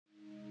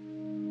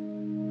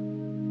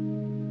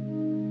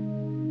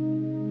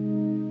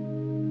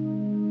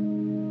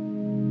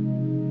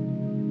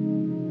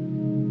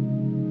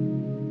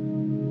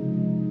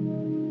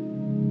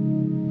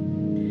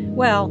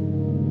Well,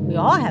 we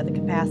all have the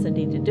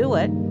capacity to do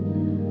it.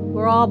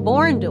 We're all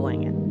born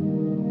doing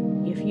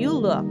it. If you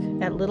look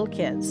at little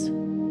kids,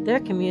 they're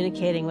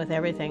communicating with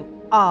everything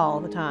all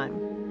the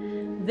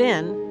time.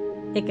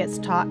 Then it gets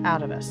taught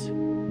out of us.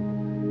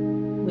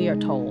 We are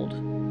told,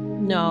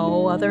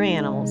 no, other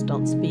animals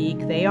don't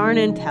speak. They aren't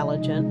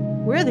intelligent.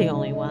 We're the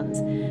only ones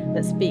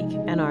that speak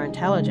and are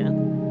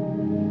intelligent.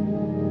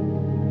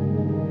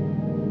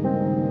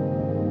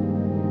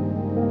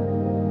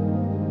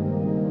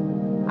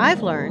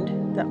 I've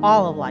learned that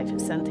all of life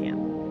is sentient.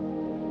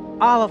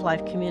 All of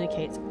life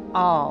communicates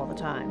all the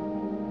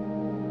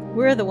time.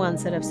 We're the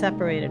ones that have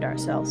separated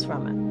ourselves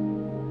from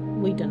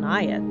it. We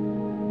deny it.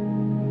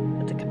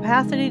 But the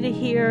capacity to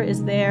hear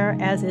is there,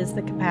 as is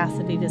the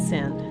capacity to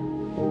send.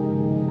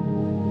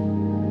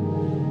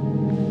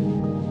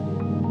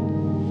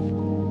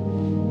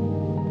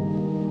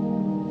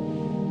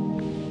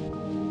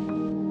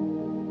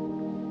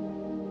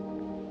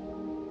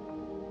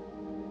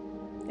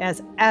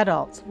 As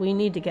adults, we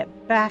need to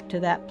get back to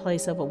that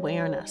place of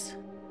awareness,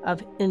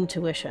 of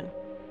intuition.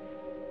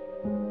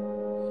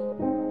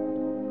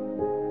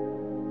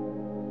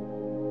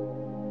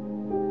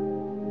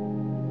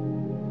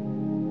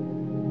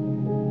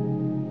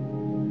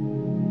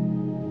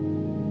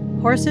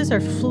 Horses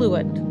are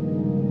fluid.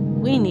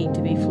 We need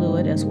to be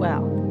fluid as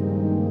well.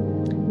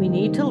 We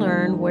need to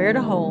learn where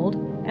to hold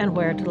and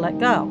where to let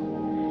go.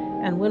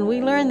 And when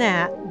we learn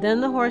that,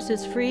 then the horse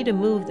is free to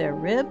move their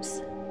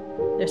ribs,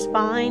 their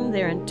spine,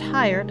 their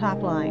entire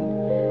top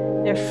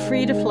line. They're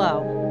free to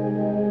flow.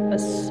 But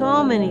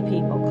so many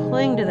people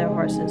cling to their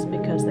horses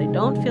because they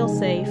don't feel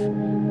safe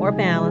or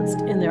balanced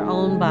in their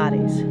own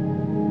bodies.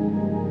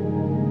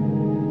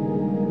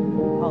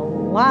 A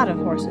lot of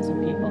horses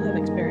and people have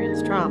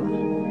experienced trauma,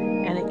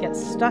 and it gets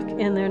stuck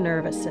in their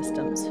nervous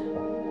systems.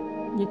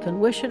 You can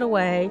wish it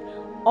away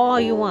all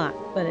you want,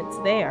 but it's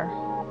there.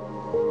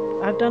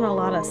 I've done a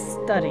lot of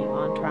study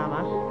on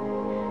trauma,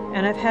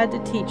 and I've had to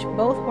teach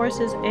both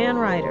horses and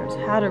riders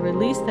how to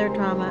release their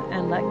trauma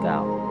and let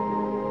go.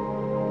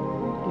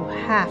 You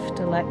have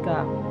to let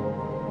go.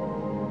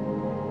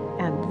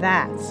 And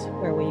that's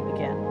where we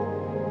begin.